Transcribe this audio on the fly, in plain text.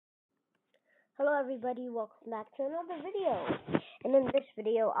Hello everybody, welcome back to another video. And in this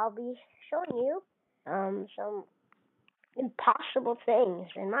video, I'll be showing you some impossible things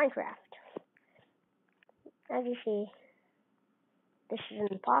in Minecraft. As you see, this is an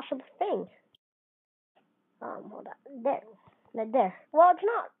impossible thing. Hold on, there. Well, it's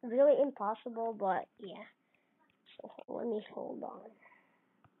not really impossible, but yeah. So let me hold on.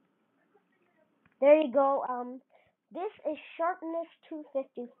 There you go. This is sharpness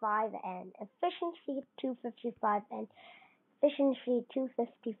 255 and efficiency 255 and efficiency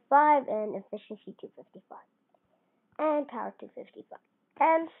 255 and efficiency 255 and power 255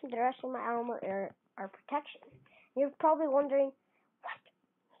 and the rest of my armor are protection. You're probably wondering, what?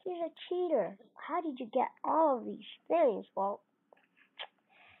 He's a cheater. How did you get all of these things? Well,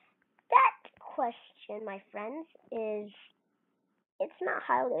 that question, my friends, is it's not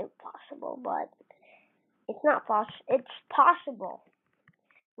highly impossible, but it's possible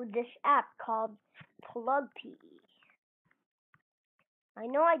with this app called Mcpe. I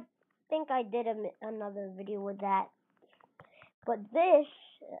know I think I did another video with that, but this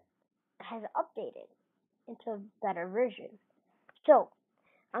has updated into a better version. So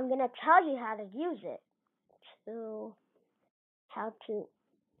I'm gonna tell you how to use it, how to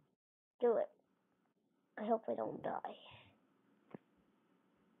do it. I hope I don't die.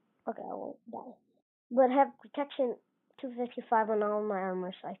 Okay, I won't die, but I have protection 255 on all my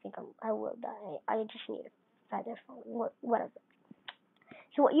armor, so I think I will die. I just need a feather phone, whatever.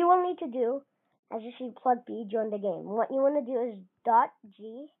 So what you will need to do, as you see Mcpe join the game, what you want to do is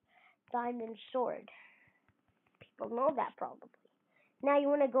 .g diamond sword. People know that probably. Now you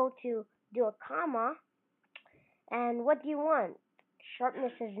want to go to do a comma, and what do you want?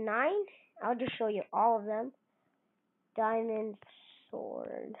 Sharpness is 9. I'll just show you all of them. Diamond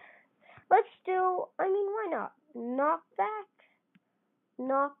sword. Let's do, why not? Knockback,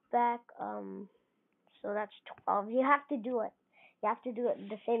 so that's 12. You have to do it. You have to do it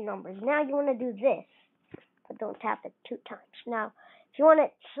the same numbers. Now you want to do this, but don't tap it 2 times. Now, if you want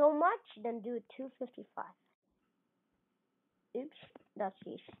it so much, then do it 255. Oops, that's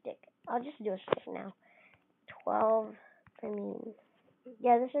the stick. I'll just do a stick now. 12,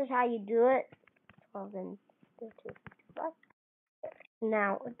 yeah, this is how you do it. 12 and 255.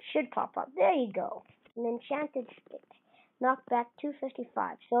 Now, it should pop up. There you go. An enchanted stick. Knockback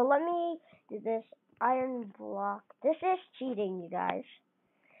 255. So let me do this. Iron block. This is cheating, you guys.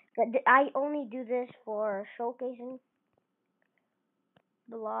 But I only do this for showcasing.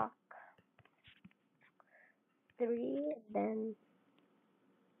 Block 3, then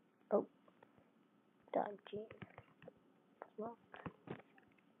 .g. Block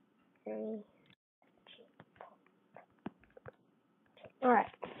 3.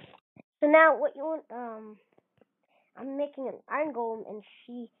 Alright. So now what you want, I'm making an iron golem and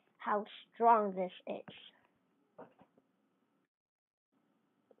see how strong this is.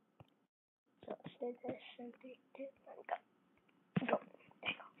 So let's do this and 3, 2, 1, go.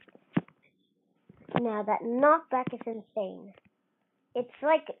 Now that knockback is insane. It's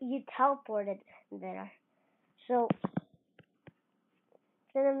like you teleported there. So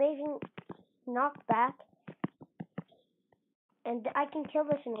it's an amazing knockback, and I can kill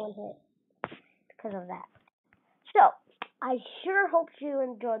this in 1 hit because of that. So I sure hope you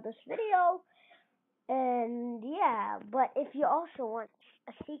enjoyed this video, and yeah, but if you also want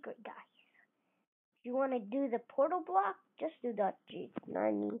a secret, guys, if you want to do the portal block, just do .g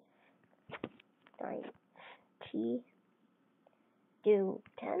 90 T do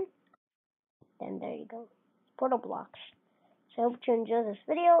 10, then there you go, portal blocks. So I hope you enjoy this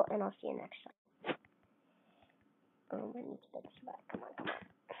video, and I'll see you next time. I need to put this back. Come on.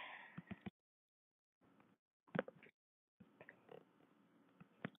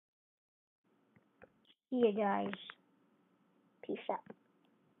 See you guys. Peace out.